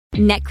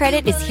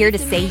NetCredit is here to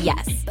say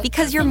yes,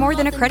 because you're more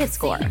than a credit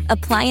score.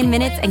 Apply in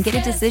minutes and get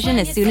a decision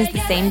as soon as the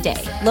same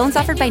day. Loans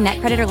offered by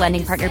NetCredit or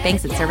lending partner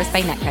banks and serviced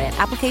by NetCredit.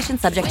 Application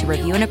subject to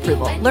review and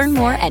approval. Learn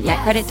more at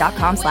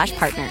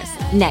netcredit.com/partners.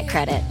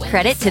 NetCredit.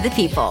 Credit to the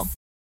people.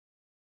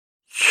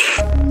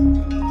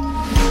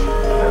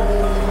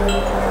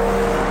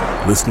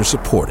 Listener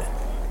supported.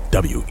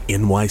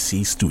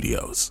 WNYC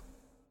Studios.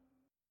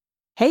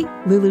 Hey,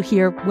 Lulu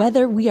here.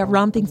 Whether we are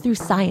romping through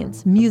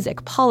science,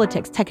 music,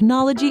 politics,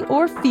 technology,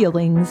 or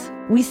feelings,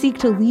 we seek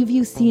to leave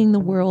you seeing the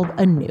world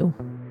anew.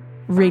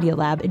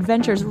 Radiolab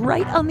adventures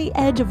right on the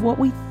edge of what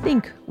we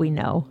think we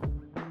know,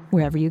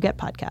 wherever you get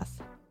podcasts.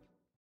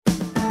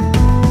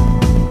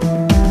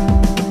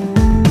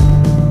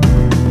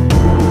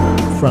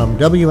 From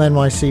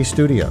WNYC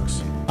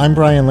Studios, I'm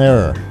Brian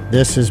Lehrer.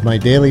 This is my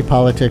daily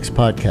politics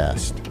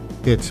podcast.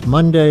 It's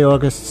Monday,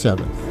 August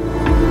 7th.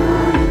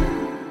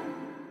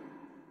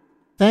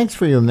 Thanks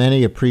for your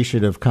many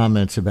appreciative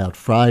comments about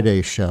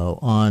Friday's show,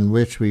 on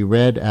which we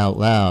read out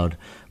loud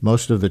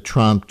most of the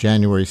Trump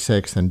January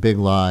 6th and Big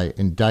Lie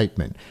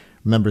indictment.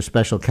 Remember,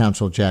 Special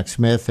Counsel Jack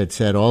Smith had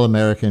said all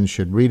Americans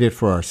should read it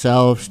for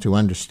ourselves to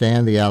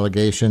understand the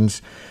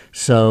allegations.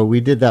 So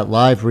we did that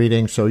live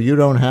reading, so you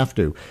don't have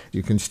to.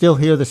 You can still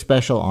hear the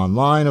special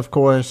online, of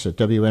course, at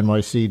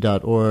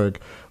wnyc.org,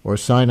 or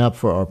sign up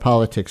for our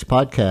politics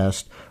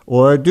podcast,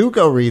 or do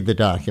go read the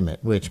document,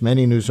 which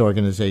many news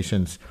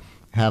organizations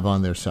have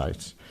on their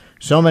sites.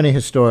 So many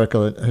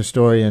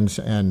historians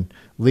and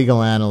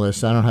legal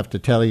analysts, I don't have to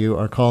tell you,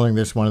 are calling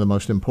this one of the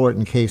most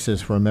important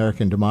cases for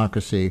American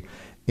democracy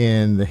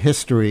in the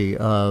history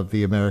of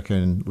the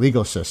American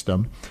legal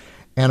system.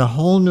 And a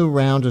whole new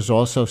round is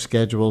also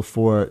scheduled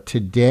for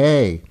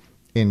today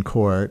in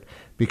court,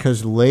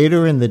 because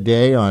later in the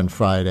day on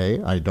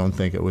Friday, I don't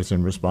think it was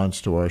in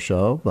response to our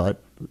show, but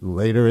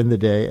later in the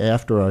day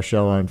after our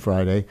show on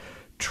Friday,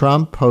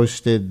 Trump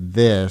posted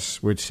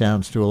this, which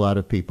sounds to a lot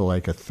of people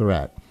like a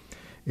threat.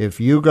 If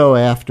you go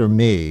after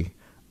me,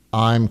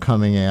 I'm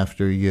coming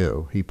after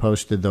you. He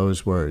posted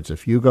those words.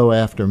 If you go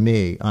after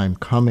me, I'm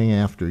coming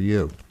after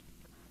you.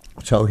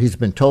 So he's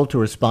been told to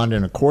respond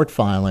in a court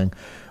filing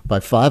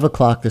by 5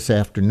 o'clock this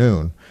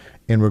afternoon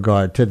in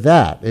regard to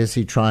that. Is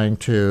he trying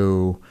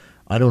to,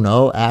 I don't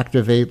know,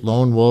 activate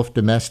lone wolf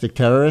domestic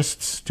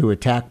terrorists to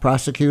attack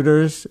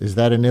prosecutors? Is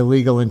that an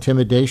illegal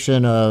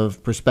intimidation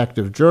of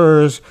prospective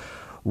jurors?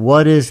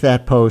 What is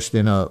that post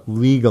in a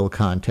legal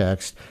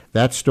context?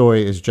 That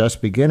story is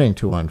just beginning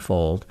to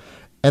unfold.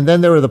 And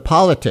then there are the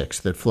politics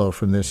that flow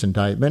from this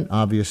indictment.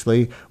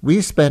 Obviously, we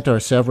spent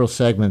our several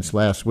segments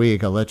last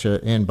week. I'll let you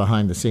in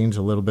behind the scenes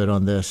a little bit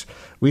on this.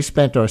 We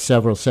spent our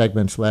several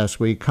segments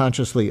last week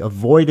consciously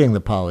avoiding the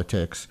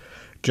politics,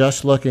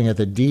 just looking at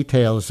the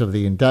details of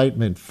the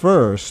indictment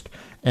first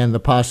and the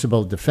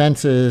possible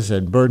defenses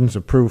and burdens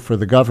of proof for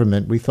the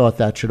government. We thought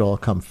that should all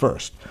come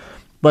first.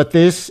 But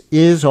this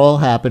is all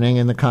happening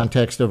in the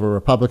context of a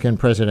Republican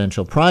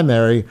presidential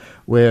primary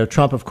where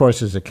Trump, of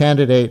course, is a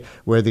candidate,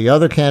 where the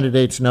other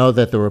candidates know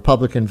that the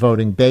Republican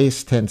voting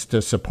base tends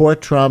to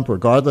support Trump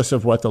regardless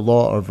of what the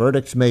law or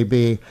verdicts may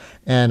be.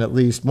 And at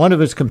least one of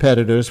his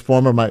competitors,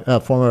 former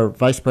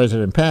Vice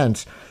President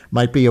Pence,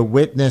 might be a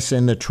witness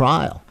in the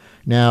trial.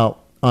 Now,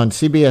 on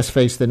CBS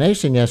Face the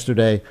Nation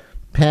yesterday,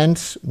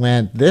 Pence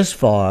went this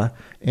far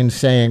in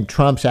saying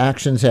Trump's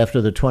actions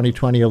after the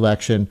 2020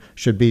 election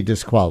should be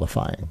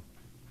disqualifying.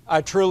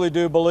 I truly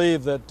do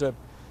believe that,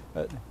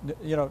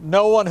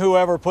 no one who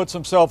ever puts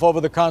himself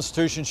over the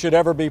Constitution should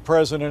ever be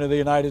president of the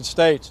United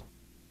States.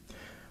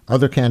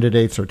 Other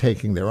candidates are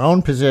taking their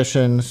own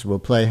positions. We'll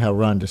play how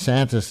Ron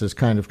DeSantis is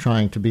kind of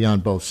trying to be on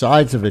both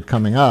sides of it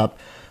coming up.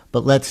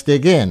 But let's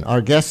dig in.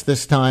 Our guest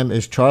this time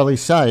is Charlie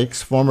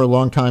Sykes, former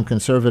longtime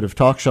conservative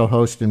talk show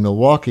host in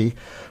Milwaukee,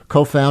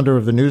 co-founder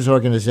of the news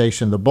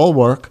organization The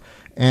Bulwark,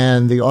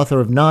 and the author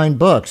of 9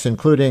 books,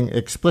 including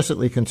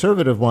explicitly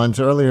conservative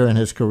ones earlier in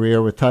his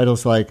career with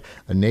titles like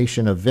A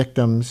Nation of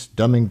Victims,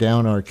 Dumbing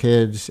Down Our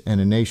Kids, and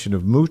A Nation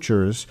of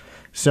Moochers.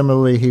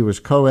 Similarly, he was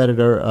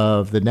co-editor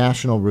of the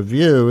National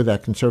Review,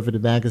 that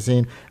conservative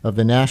magazine, of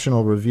the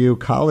National Review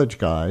College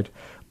Guide.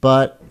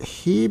 But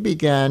he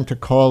began to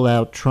call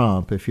out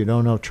Trump. If you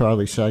don't know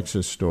Charlie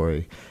Sykes'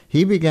 story,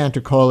 he began to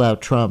call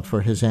out Trump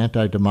for his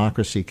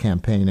anti-democracy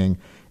campaigning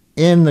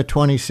in the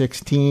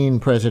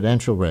 2016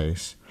 presidential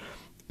race.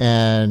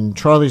 And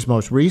Charlie's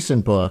most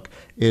recent book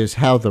is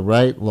How the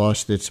Right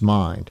Lost Its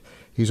Mind.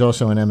 He's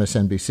also an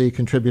MSNBC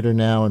contributor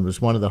now and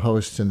was one of the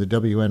hosts in the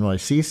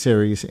WNYC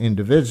series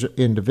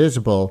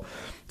Indivisible,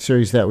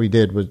 series that we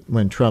did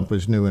when Trump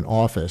was new in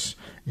office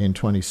in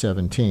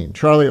 2017.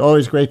 Charlie,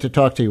 always great to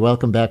talk to you.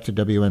 Welcome back to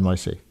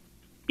WNYC.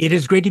 It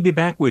is great to be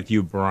back with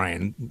you,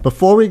 Brian.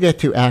 Before we get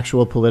to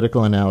actual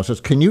political analysis,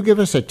 can you give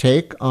us a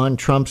take on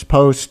Trump's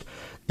post,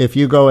 if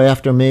you go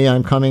after me,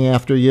 I'm coming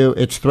after you?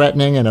 It's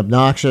threatening and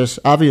obnoxious,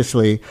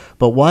 obviously,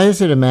 but why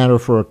is it a matter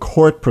for a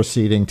court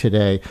proceeding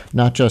today,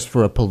 not just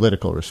for a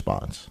political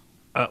response?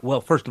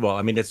 Well, first of all,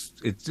 I mean it's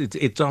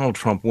Donald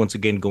Trump once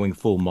again going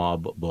full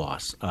mob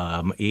boss.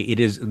 It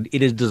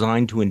is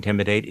designed to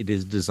intimidate. It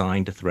is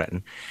designed to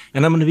threaten,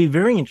 and I'm going to be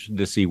very interested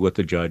to see what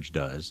the judge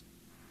does,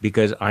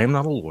 because I am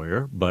not a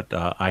lawyer, but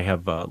I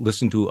have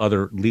listened to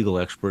other legal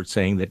experts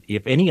saying that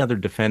if any other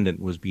defendant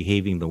was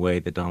behaving the way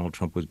that Donald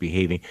Trump was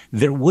behaving,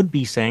 there would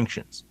be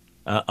sanctions.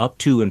 Up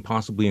to and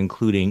possibly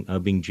including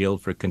being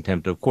jailed for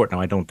contempt of court.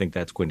 Now, I don't think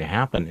that's going to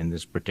happen in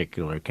this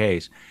particular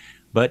case,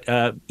 but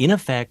in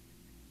effect,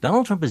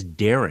 Donald Trump is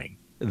daring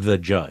the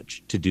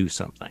judge to do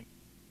something.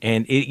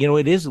 And,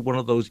 it is one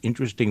of those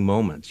interesting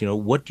moments.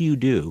 What do you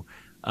do?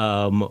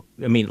 I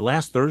mean,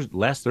 last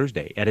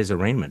Thursday at his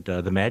arraignment,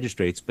 the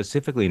magistrate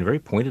specifically and very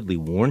pointedly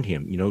warned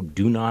him,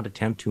 do not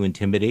attempt to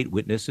intimidate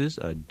witnesses,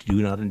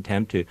 do not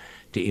attempt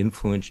to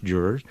influence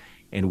jurors.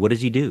 And what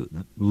does he do?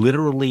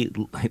 Literally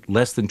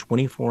less than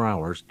 24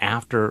 hours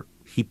after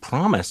he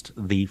promised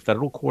the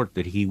federal court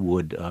that he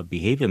would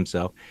behave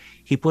himself,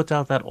 he puts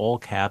out that all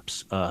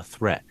caps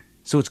threat.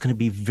 So it's going to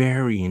be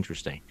very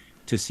interesting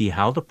to see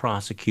how the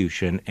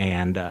prosecution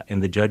and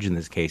the judge in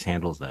this case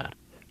handles that.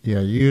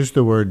 Yeah, you used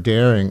the word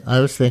daring. I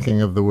was thinking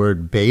of the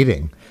word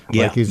baiting.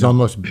 Yeah, like he's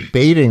almost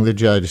baiting the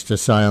judge to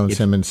silence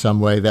him in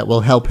some way that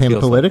will help him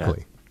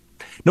politically.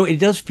 No, it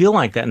does feel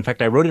like that. In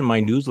fact, I wrote in my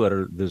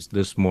newsletter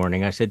this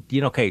morning, I said,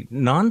 okay,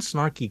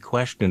 non-snarky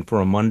question for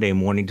a Monday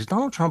morning. Does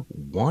Donald Trump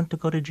want to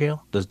go to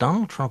jail? Does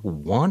Donald Trump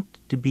want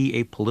to be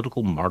a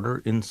political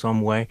martyr in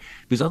some way?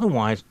 Because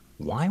otherwise,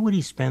 why would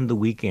he spend the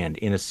weekend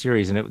in a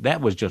series? And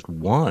that was just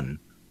one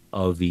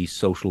of the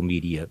social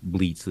media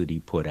bleats that he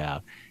put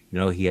out.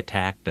 He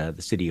attacked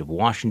the city of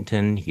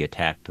Washington. He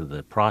attacked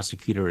the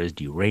prosecutor as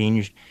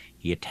deranged.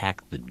 He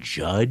attacked the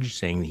judge,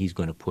 saying that he's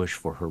going to push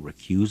for her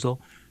recusal.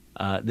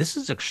 This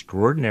is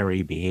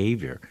extraordinary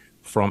behavior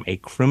from a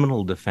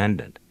criminal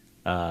defendant,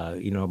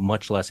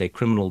 much less a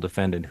criminal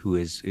defendant who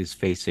is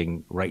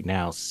facing right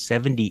now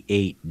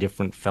 78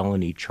 different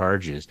felony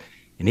charges.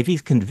 And if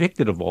he's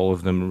convicted of all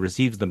of them and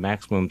receives the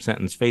maximum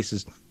sentence,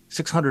 faces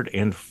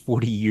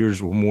 640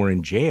 years or more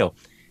in jail.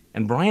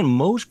 And Brian,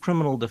 most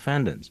criminal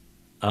defendants,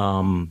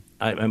 I'm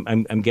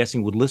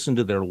guessing, would listen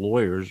to their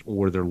lawyers,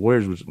 or their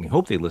lawyers would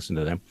hope they listen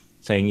to them,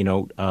 saying,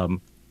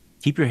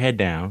 keep your head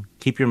down,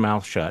 keep your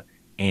mouth shut.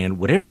 And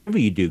whatever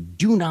you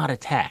do not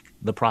attack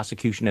the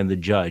prosecution and the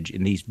judge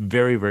in these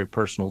very, very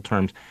personal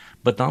terms.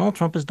 But Donald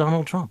Trump is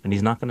Donald Trump, and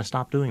he's not going to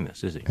stop doing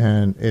this, is he?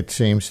 And it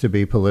seems to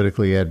be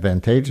politically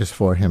advantageous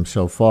for him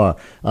so far.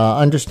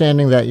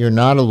 Understanding that you're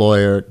not a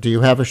lawyer, do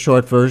you have a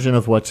short version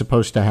of what's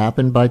supposed to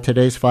happen by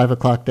today's 5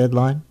 o'clock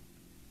deadline?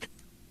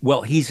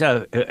 Well, he's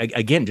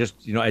again,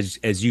 just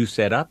as you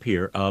set up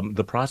here,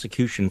 the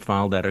prosecution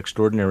filed that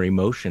extraordinary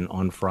motion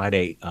on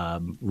Friday,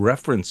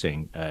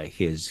 referencing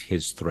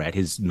his threat,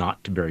 his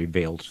not very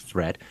veiled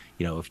threat.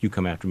 If you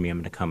come after me, I'm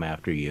going to come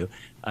after you.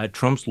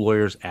 Trump's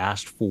lawyers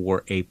asked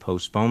for a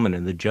postponement,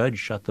 and the judge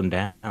shut them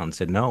down and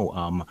said,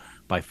 no,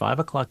 by 5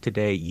 o'clock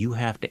today, you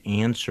have to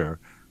answer.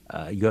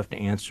 You have to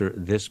answer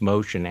this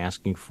motion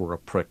asking for a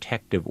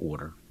protective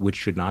order, which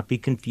should not be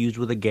confused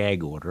with a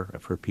gag order.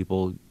 I've heard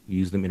people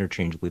use them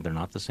interchangeably. They're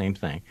not the same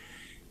thing.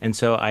 And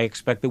so I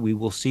expect that we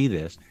will see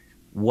this.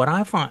 What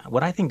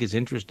I think is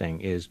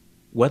interesting is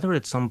whether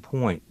at some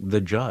point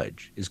the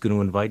judge is going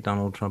to invite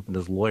Donald Trump and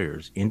his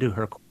lawyers into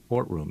her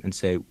courtroom and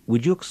say,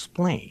 would you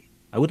explain?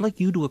 I would like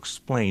you to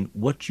explain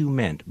what you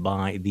meant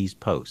by these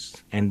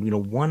posts. And,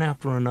 one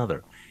after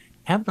another,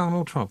 have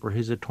Donald Trump or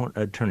his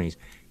attorneys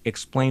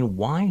explain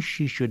why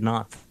she should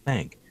not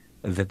think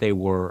that they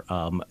were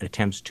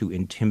attempts to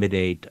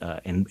intimidate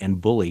and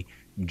bully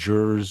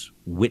jurors,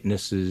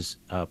 witnesses,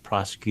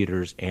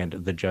 prosecutors, and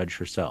the judge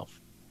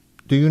herself.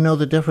 Do you know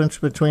the difference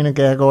between a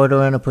gag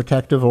order and a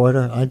protective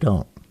order? I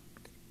don't.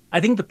 I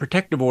think the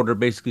protective order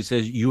basically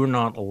says you're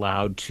not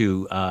allowed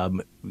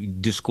to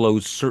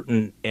disclose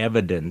certain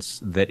evidence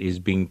that is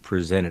being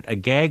presented. A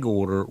gag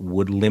order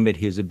would limit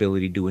his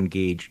ability to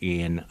engage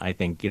in, I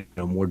think,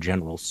 more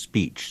general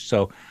speech.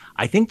 So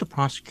I think the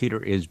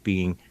prosecutor is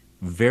being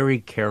very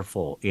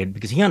careful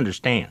because he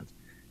understands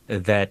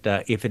that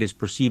if it is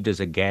perceived as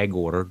a gag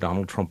order,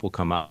 Donald Trump will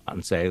come out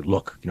and say,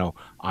 look,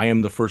 I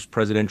am the first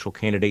presidential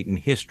candidate in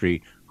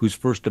history whose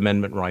First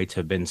Amendment rights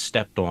have been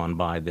stepped on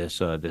by this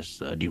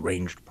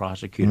deranged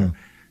prosecutor.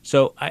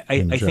 So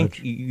I think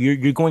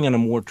you're going on a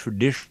more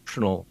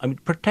traditional,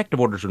 protective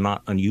orders are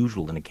not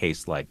unusual in a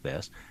case like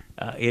this.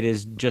 It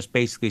is just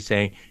basically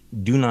saying,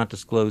 do not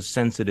disclose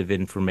sensitive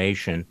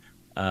information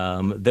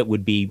that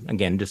would be,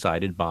 again,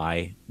 decided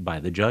by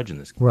the judge in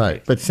this case.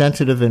 Right, but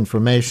sensitive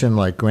information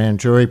like grand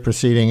jury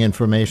proceeding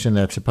information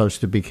that's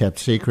supposed to be kept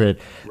secret,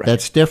 right,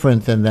 that's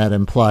different than that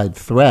implied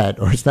threat,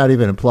 or it's not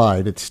even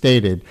implied, it's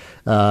stated,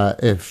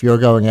 if you're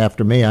going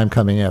after me, I'm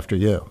coming after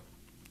you.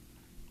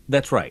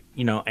 That's right.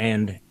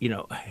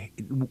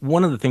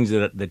 One of the things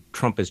that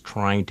Trump is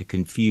trying to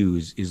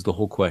confuse is the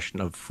whole question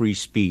of free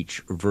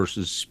speech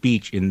versus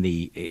speech in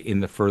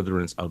the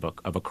furtherance of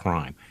a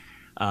crime.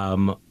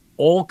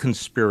 All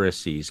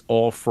conspiracies,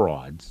 all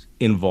frauds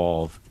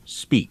involve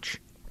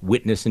speech.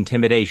 Witness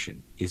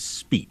intimidation is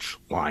speech.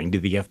 Lying to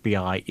the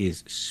FBI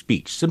is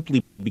speech.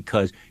 Simply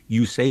because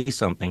you say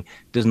something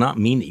does not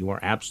mean that you are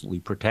absolutely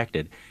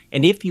protected.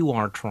 And if you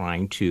are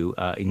trying to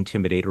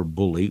intimidate or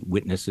bully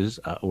witnesses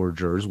or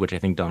jurors, which I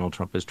think Donald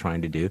Trump is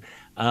trying to do,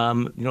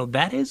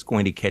 that is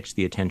going to catch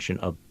the attention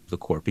of the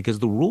court, because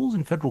the rules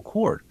in federal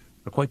court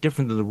are quite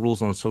different than the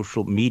rules on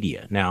social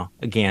media. Now,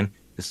 again,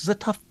 this is a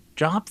tough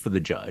job for the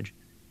judge,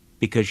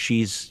 because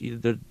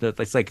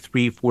it's like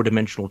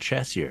 3-4-dimensional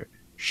chess here.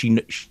 She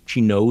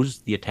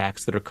knows the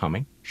attacks that are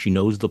coming. She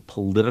knows the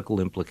political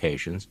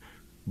implications,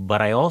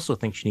 but I also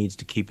think she needs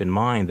to keep in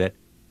mind that,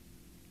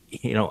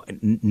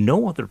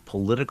 no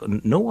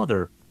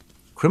other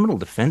criminal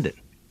defendant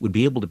would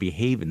be able to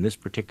behave in this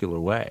particular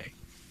way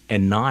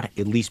and not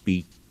at least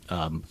be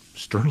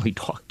sternly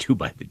talked to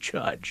by the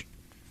judge.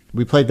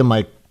 We played the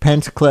Mike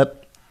Pence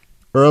clip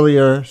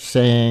earlier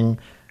saying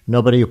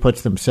nobody who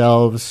puts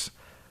themselves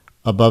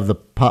above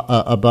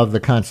the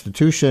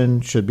Constitution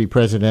should be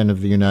president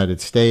of the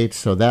United States.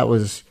 So that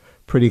was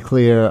pretty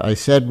clear. I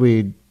said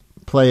we'd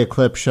play a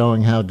clip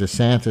showing how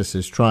DeSantis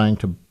is trying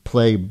to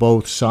play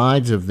both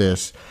sides of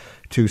this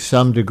to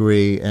some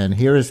degree. And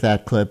here is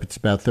that clip. It's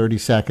about 30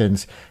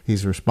 seconds.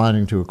 He's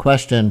responding to a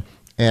question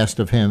asked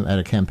of him at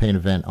a campaign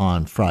event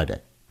on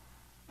Friday.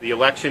 The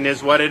election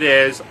is what it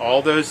is.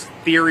 All those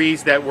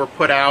theories that were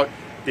put out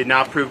did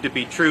not prove to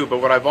be true.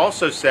 But what I've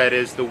also said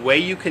is the way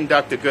you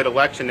conduct a good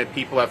election that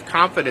people have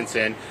confidence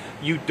in,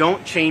 you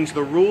don't change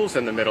the rules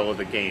in the middle of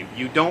the game.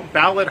 You don't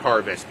ballot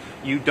harvest.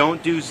 You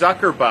don't do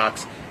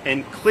Zuckerbucks.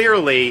 And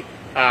clearly,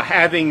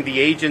 having the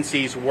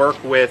agencies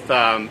work with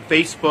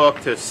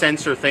Facebook to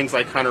censor things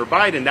like Hunter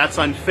Biden, that's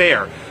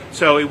unfair.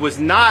 So it was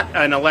not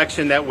an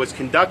election that was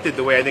conducted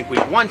the way I think we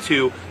want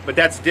to, but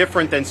that's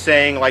different than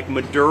saying like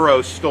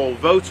Maduro stole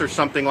votes or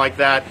something like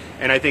that.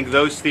 And I think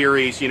those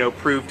theories,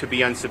 proved to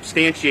be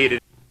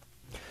unsubstantiated.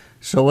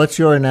 So what's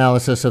your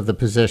analysis of the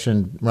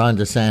position Ron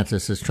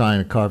DeSantis is trying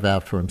to carve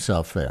out for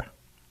himself there?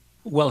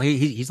 Well,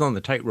 he's on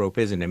the tightrope,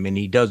 isn't he? I mean,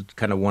 he does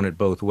kind of want it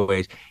both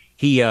ways.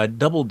 He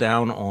doubled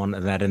down on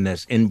that in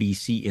this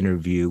NBC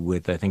interview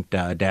with, I think,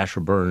 Dasha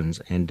Burns,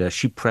 and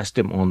she pressed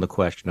him on the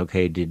question,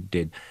 okay,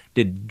 did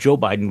Joe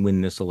Biden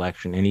win this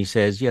election? And he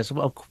says, yes,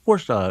 well, of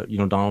course,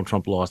 Donald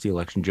Trump lost the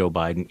election. Joe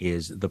Biden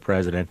is the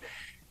president.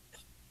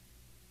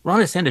 Ron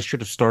DeSantis should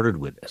have started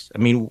with this. I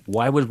mean,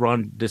 why was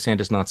Ron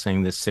DeSantis not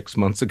saying this 6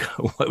 months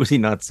ago? Why was he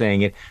not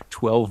saying it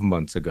 12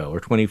 months ago or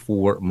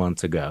 24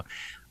 months ago?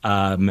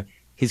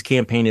 His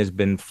campaign has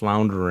been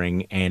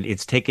floundering, and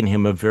it's taken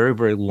him a very,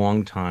 very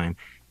long time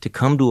to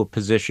come to a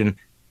position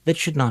that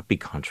should not be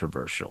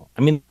controversial.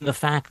 I mean, the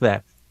fact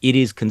that it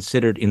is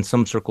considered in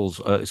some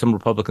circles, some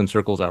Republican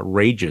circles,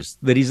 outrageous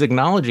that he's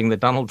acknowledging that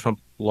Donald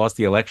Trump lost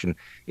the election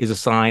is a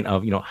sign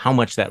of, how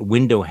much that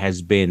window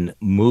has been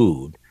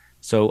moved.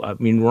 So, I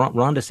mean, Ron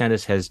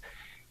DeSantis has,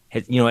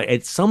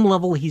 at some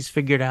level, he's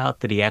figured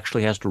out that he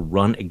actually has to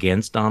run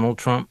against Donald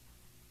Trump.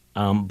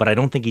 But I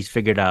don't think he's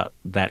figured out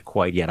that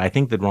quite yet. I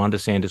think that Ron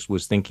DeSantis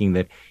was thinking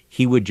that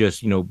he would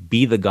just,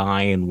 be the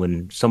guy. And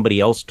when somebody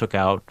else took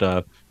out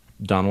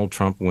Donald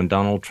Trump, when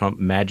Donald Trump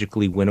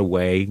magically went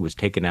away, was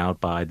taken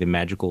out by the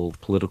magical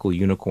political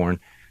unicorn,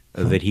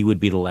 that he would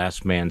be the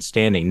last man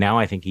standing. Now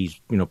I think he's,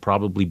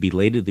 probably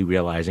belatedly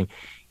realizing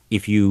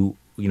if you,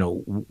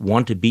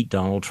 want to beat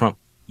Donald Trump,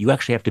 you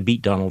actually have to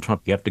beat Donald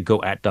Trump. You have to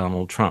go at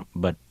Donald Trump.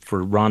 But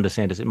for Ron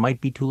DeSantis, it might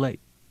be too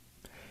late.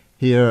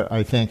 Here,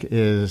 I think,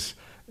 is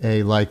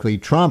a likely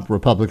Trump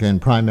Republican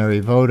primary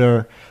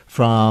voter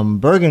from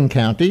Bergen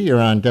County. You're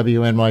on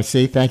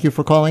WNYC. Thank you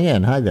for calling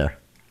in. Hi there.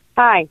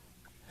 Hi.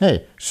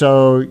 Hey,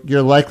 so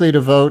you're likely to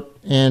vote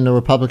in the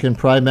Republican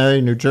primary.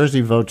 New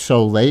Jersey votes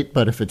so late,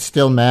 but if it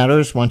still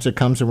matters once it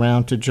comes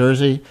around to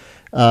Jersey,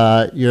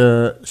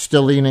 you're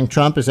still leaning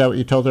Trump. Is that what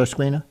you told our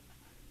screener?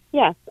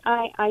 Yes,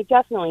 I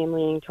definitely am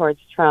leaning towards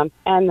Trump.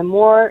 And the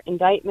more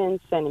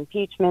indictments and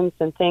impeachments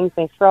and things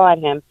they throw at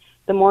him,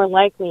 the more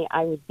likely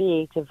I would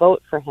be to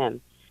vote for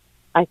him.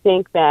 I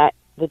think that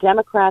the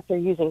Democrats are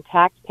using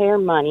taxpayer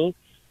money,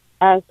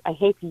 as I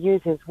hate to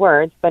use his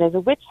words, but as a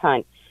witch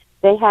hunt.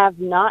 They have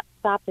not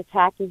stopped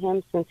attacking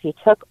him since he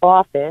took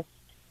office.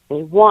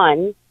 He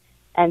won,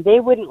 and they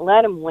wouldn't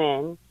let him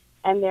win,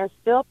 and they're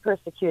still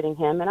persecuting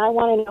him. And I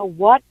want to know,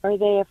 what are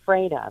they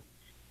afraid of?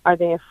 Are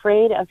they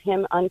afraid of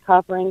him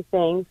uncovering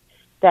things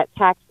that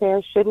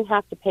taxpayers shouldn't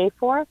have to pay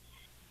for?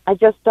 I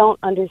just don't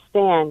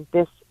understand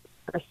this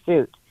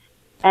pursuit.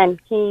 And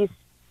he's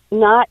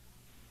not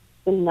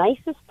the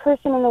nicest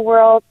person in the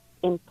world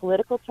in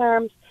political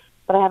terms,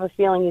 but I have a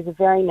feeling he's a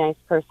very nice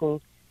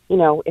person,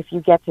 if you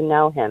get to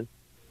know him.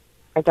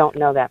 I don't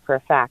know that for a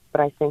fact,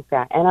 but I think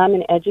that. And I'm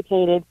an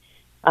educated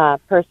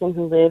person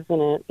who lives in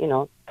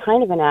a,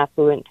 kind of an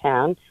affluent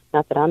town,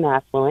 not that I'm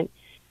affluent,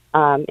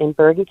 in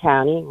Bergen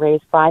County,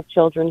 raised 5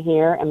 children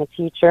here. I'm a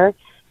teacher.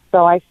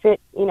 So I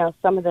fit,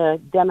 some of the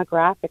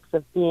demographics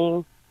of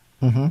being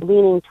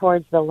leaning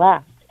towards the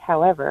left.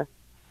 However,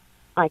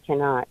 I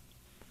cannot.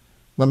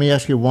 Let me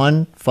ask you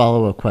one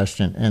follow-up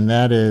question, and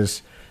that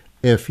is,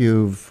 if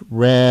you've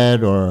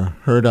read or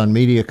heard on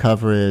media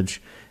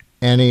coverage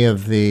any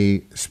of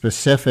the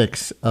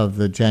specifics of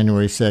the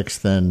January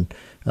 6th and,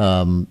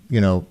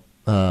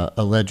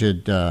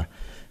 alleged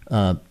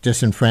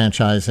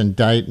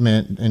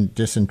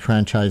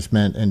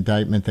disenfranchisement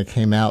indictment that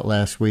came out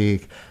last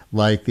week,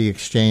 like the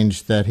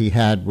exchange that he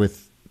had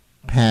with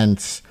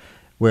Pence,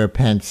 where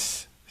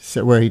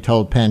he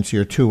told Pence,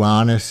 "You're too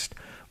honest,"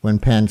 when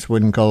Pence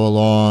wouldn't go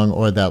along,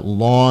 or that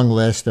long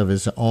list of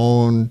his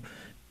own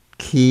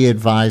key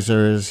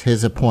advisors,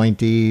 his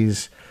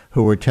appointees,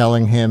 who were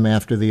telling him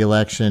after the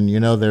election,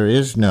 there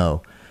is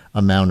no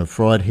amount of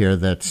fraud here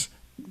that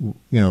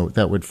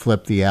would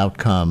flip the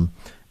outcome.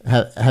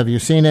 Have you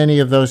seen any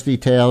of those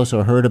details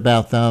or heard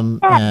about them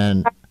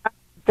and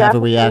have a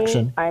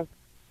reaction?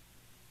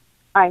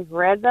 I've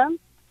read them,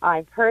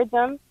 I've heard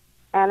them,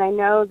 and I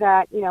know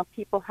that,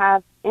 people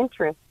have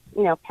interest.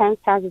 Pence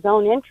has his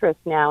own interest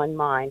now in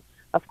mind.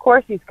 Of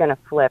course he's going to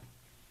flip.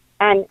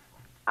 And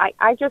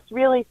I just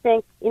really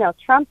think,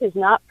 Trump is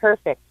not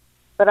perfect,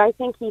 but I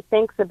think he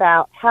thinks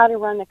about how to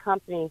run the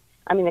country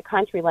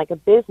like a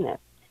business,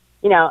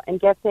 and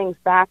get things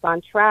back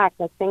on track,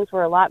 that things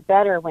were a lot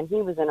better when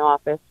he was in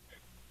office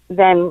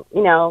than,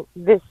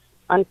 this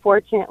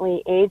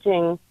unfortunately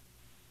aging,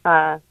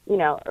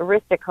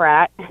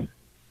 aristocrat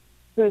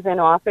who's in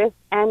office.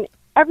 And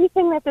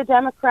everything that the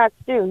Democrats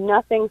do,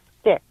 nothing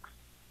sticks.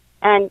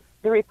 And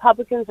the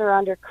Republicans are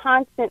under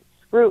constant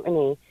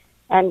scrutiny,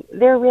 and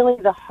they're really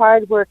the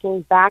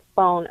hardworking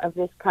backbone of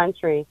this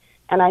country.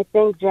 And I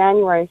think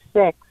January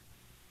 6th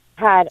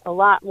had a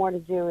lot more to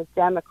do with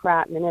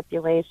Democrat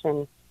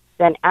manipulation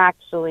than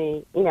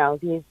actually,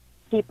 these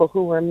people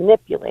who were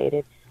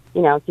manipulated,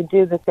 to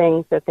do the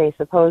things that they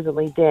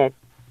supposedly did.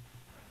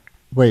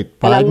 Wait,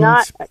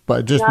 Biden's,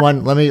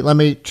 let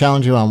me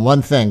challenge you on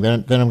one thing,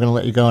 then I'm going to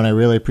let you go, and I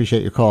really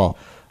appreciate your call.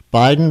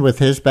 Biden, with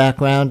his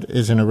background,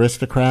 is an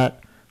aristocrat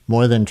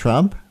more than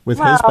Trump with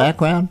his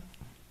background?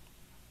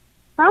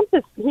 Trump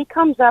he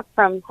comes up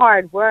from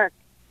hard work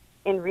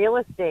in real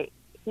estate.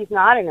 He's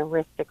not an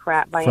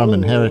aristocrat by any means.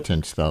 From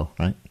inheritance, though,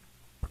 right?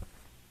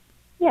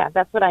 Yeah,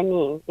 that's what I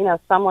mean.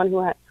 Someone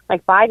who has,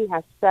 like Biden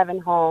has 7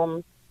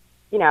 homes.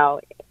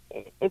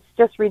 It's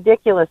just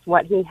ridiculous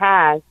what he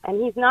has. And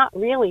he's not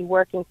really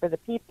working for the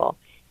people.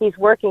 He's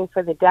working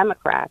for the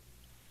Democrats.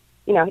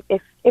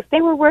 If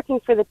they were working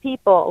for the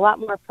people, a lot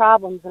more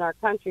problems in our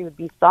country would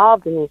be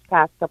solved in these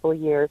past couple of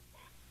years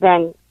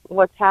than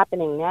what's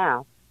happening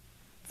now.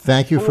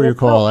 Thank you for your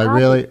call. I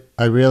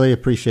really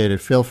appreciate it.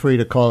 Feel free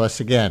to call us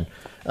again.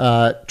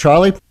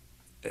 Charlie?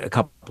 A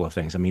couple of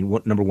things.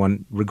 Number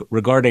one,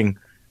 regarding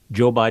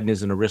Joe Biden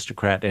is an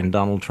aristocrat and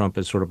Donald Trump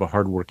is sort of a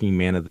hardworking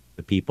man of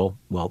the people.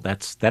 Well,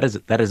 that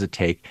is a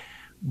take.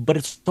 But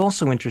it's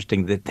also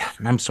interesting that,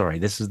 and I'm sorry,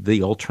 this is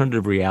the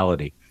alternative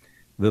reality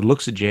that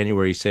looks at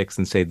January 6th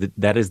and say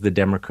that is the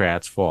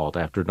Democrats' fault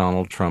after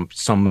Donald Trump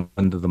summoned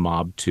the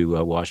mob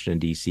to Washington,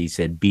 D.C.,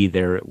 said, "Be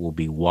there, it will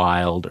be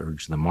wild,"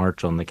 urged the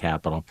march on the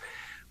Capitol.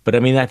 But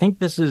I think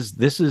this is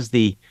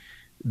the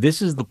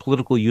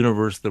political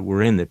universe that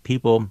we're in, that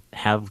people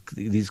have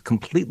these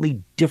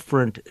completely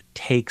different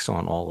takes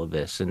on all of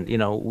this. And,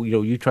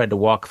 you tried to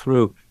walk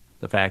through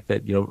the fact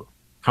that,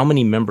 how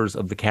many members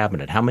of the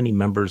cabinet, how many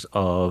members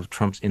of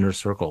Trump's inner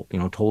circle,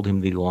 told him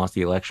that he lost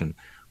the election.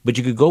 But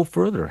you could go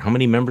further. How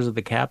many members of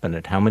the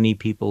cabinet, how many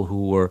people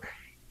who were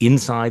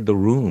inside the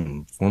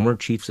room, former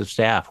chiefs of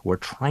staff, who are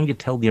trying to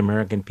tell the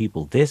American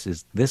people, this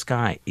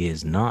guy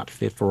is not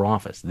fit for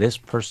office. This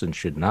person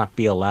should not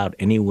be allowed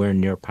anywhere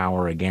near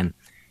power again.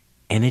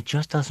 And it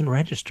just doesn't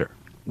register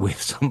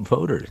with some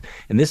voters.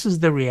 And this is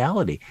the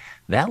reality.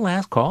 That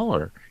last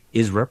caller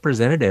is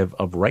representative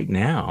of right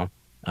now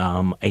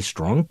a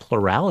strong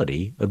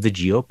plurality of the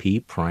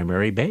GOP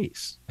primary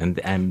base. And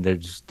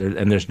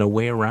there's no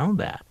way around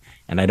that.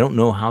 And I don't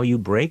know how you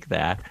break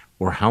that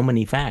or how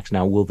many facts.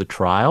 Now, will the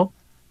trial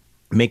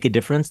make a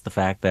difference? The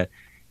fact that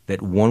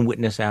one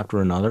witness after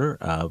another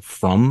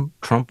from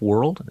Trump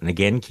world, and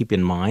again, keep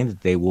in mind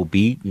that they will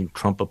be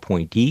Trump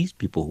appointees,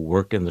 people who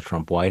worked in the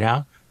Trump White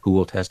House, who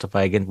will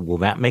testify again. Will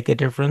that make a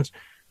difference?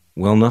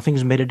 Well,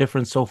 nothing's made a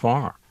difference so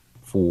far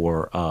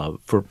for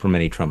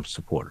many Trump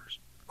supporters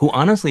who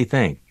honestly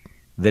think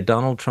that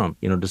Donald Trump,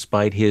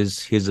 despite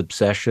his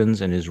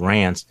obsessions and his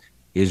rants,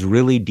 is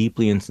really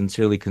deeply and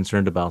sincerely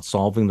concerned about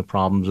solving the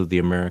problems of the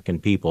American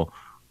people.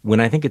 When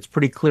I think it's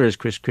pretty clear, as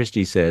Chris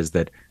Christie says,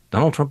 that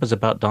Donald Trump is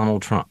about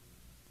Donald Trump.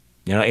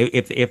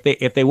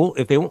 If they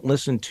won't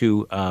listen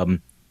to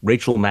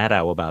Rachel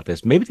Maddow about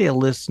this, maybe they'll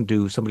listen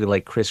to somebody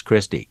like Chris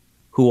Christie,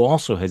 who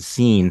also has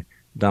seen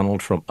Donald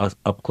Trump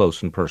up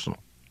close and personal.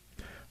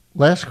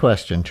 Last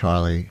question,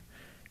 Charlie.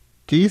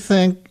 Do you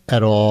think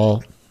at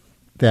all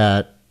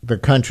that the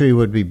country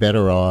would be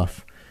better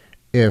off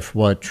if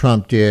what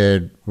Trump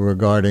did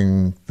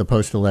regarding the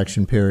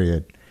post-election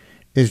period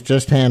is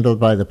just handled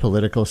by the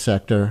political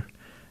sector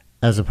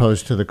as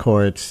opposed to the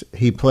courts?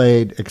 He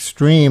played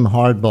extreme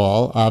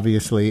hardball,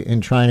 obviously,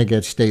 in trying to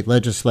get state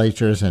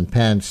legislatures and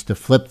Pence to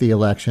flip the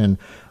election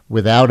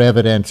without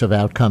evidence of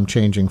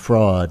outcome-changing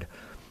fraud.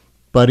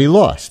 But he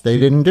lost. They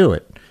didn't do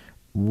it.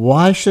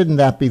 Why shouldn't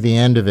that be the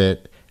end of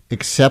it?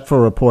 except for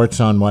reports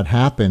on what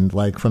happened,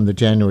 like from the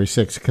January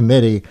 6th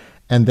committee,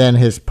 and then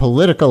his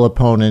political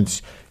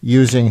opponents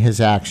using his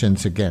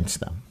actions against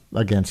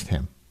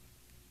him?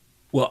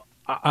 Well,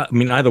 I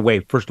mean, either way,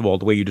 first of all,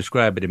 the way you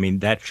describe it, I mean,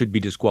 that should be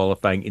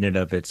disqualifying in and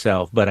of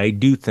itself. But I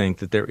do think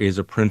that there is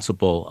a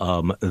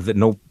principle that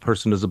no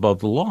person is above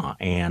the law.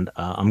 And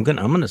I'm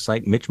gonna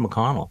cite Mitch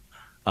McConnell,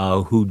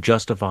 who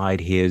justified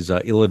his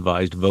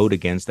ill-advised vote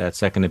against that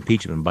second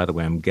impeachment. And by the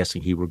way, I'm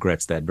guessing he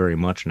regrets that very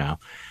much now,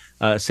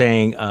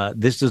 saying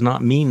this does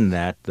not mean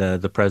that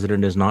the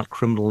president is not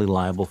criminally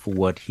liable for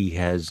what he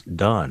has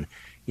done.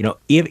 You know,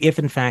 if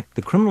in fact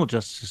the criminal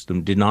justice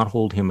system did not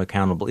hold him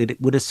accountable, it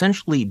would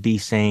essentially be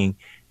saying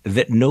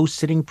that no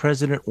sitting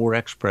president or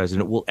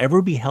ex-president will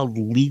ever be held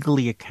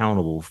legally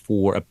accountable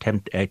for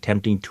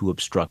attempting to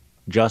obstruct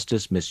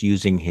justice,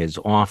 misusing his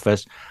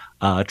office,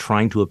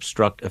 trying to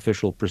obstruct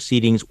official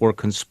proceedings, or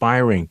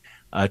conspiring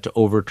to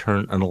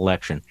overturn an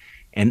election.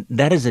 And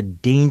that is a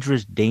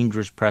dangerous,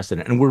 dangerous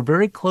precedent. And we're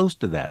very close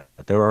to that.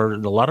 There are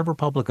a lot of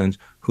Republicans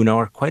who now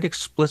are quite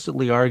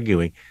explicitly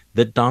arguing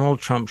that Donald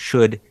Trump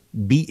should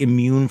be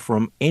immune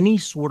from any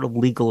sort of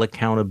legal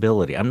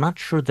accountability. I'm not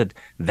sure that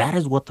that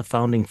is what the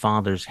founding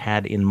fathers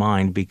had in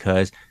mind,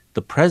 because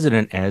the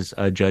president, as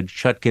Judge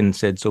Chutkan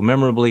said so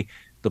memorably,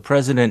 the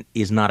president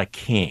is not a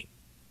king.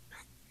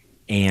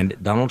 And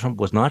Donald Trump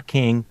was not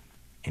king,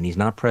 and he's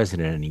not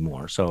president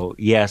anymore. So,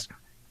 yes,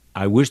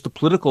 I wish the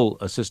political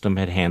system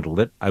had handled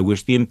it. I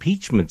wish the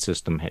impeachment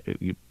system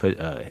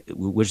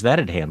wish that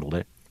had handled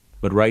it.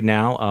 But right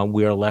now,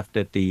 we are left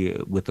with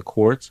the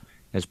courts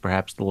as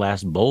perhaps the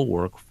last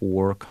bulwark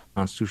for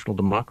constitutional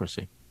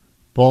democracy.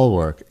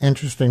 Bulwark.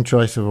 Interesting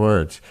choice of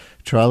words.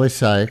 Charlie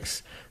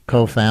Sykes,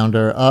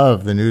 co-founder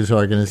of the news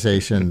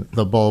organization,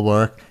 The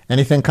Bulwark.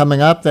 Anything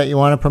coming up that you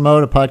want to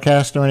promote, a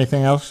podcast or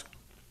anything else?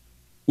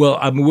 Well,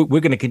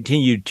 we're going to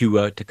continue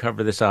to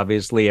cover this.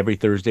 Obviously, every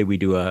Thursday we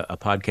do a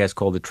podcast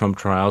called The Trump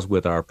Trials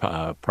with our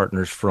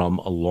partners from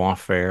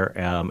Lawfare,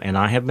 and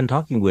I have been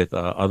talking with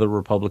other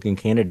Republican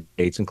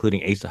candidates,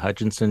 including Asa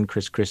Hutchinson,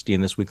 Chris Christie,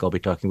 and this week I'll be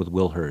talking with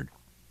Will Hurd.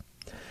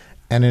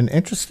 And an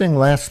interesting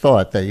last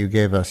thought that you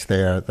gave us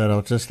there that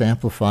I'll just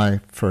amplify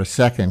for a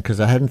second, because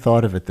I hadn't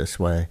thought of it this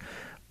way.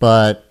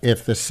 But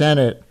if the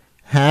Senate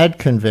had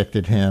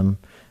convicted him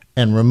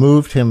and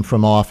removed him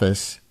from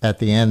office at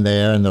the end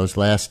there in those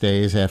last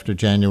days after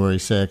January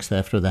 6th,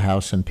 after the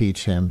House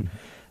impeached him,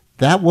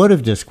 that would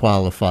have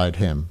disqualified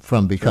him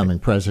from becoming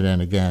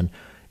president again.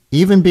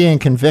 Even being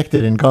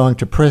convicted and going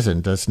to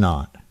prison does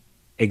not.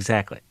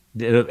 Exactly.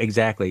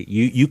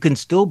 You can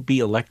still be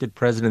elected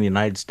president of the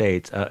United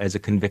States as a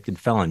convicted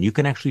felon. You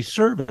can actually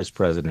serve as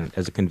president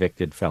as a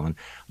convicted felon.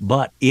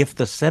 But if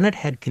the Senate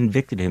had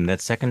convicted him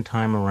that second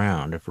time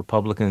around, if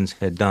Republicans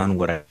had done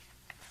what I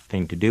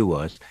think to do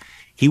was,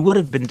 he would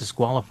have been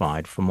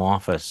disqualified from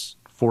office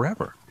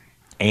forever.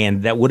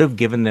 And that would have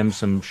given them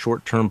some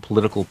short-term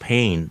political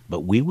pain, but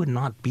we would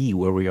not be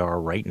where we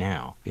are right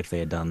now if they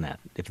had done that,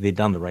 if they'd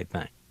done the right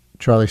thing.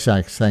 Charlie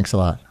Sykes, thanks a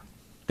lot.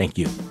 Thank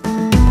you.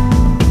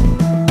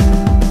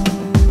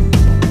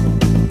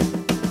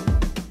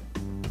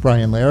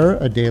 Brian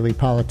Lehrer, a daily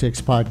politics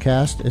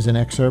podcast, is an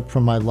excerpt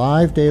from my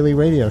live daily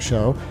radio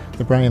show,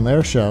 The Brian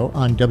Lehrer Show,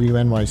 on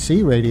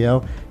WNYC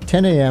Radio,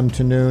 10 a.m.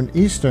 to noon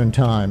Eastern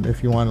Time,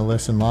 if you want to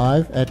listen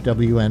live at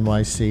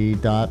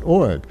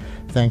wnyc.org.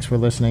 Thanks for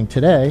listening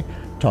today.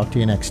 Talk to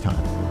you next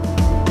time.